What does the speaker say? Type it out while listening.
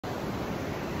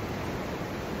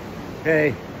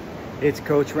Hey, it's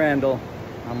Coach Randall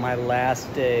on my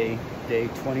last day, day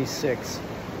 26,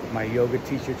 of my yoga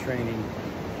teacher training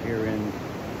here in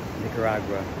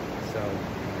Nicaragua. So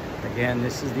again,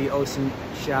 this is the Ocean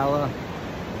Shala.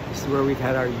 This is where we've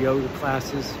had our yoga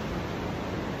classes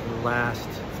for the last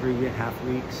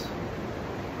 3.5 weeks.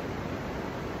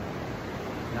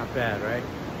 Not bad, right?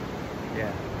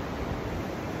 Yeah.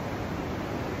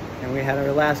 And we had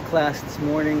our last class this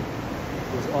morning.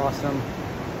 It was awesome.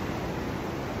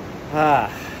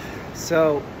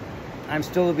 So I'm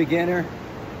still a beginner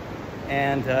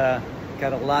and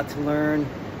got a lot to learn.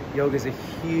 Yoga is a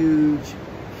huge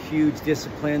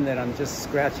discipline that I'm just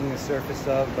scratching the surface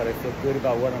of, but I feel good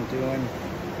about what I'm doing.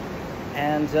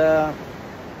 And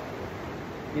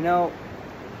you know,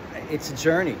 it's a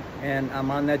journey, and I'm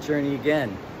on that journey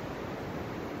again.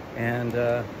 And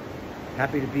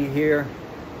happy to be here.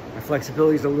 My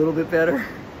flexibility is a little bit better,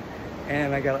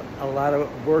 and I got a lot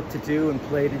of work to do and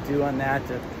play to do on that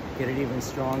to get it even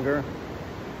stronger.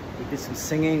 We did some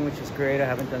singing, which is great. I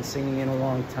haven't done singing in a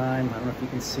long time. I don't know if you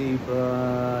can see,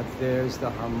 but there's the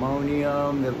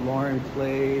harmonium that Lauren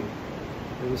played.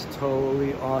 It was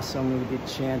totally awesome. We did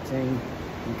chanting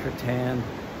and kirtan.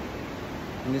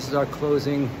 And this is our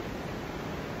closing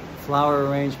flower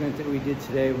arrangement that we did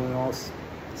today when we all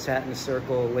sat in a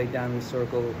circle, laid down in a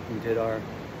circle, and did our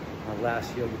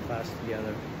last yoga class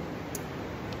together.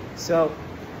 So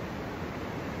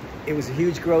it was a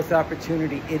huge growth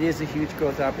opportunity. It is a huge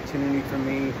growth opportunity for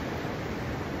me,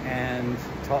 and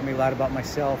taught me a lot about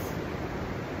myself,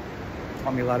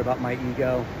 taught me a lot about my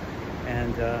ego,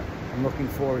 and I'm looking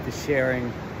forward to sharing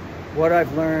what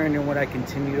I've learned and what I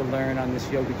continue to learn on this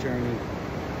yoga journey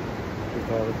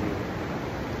with all of you.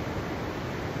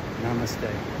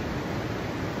 Namaste.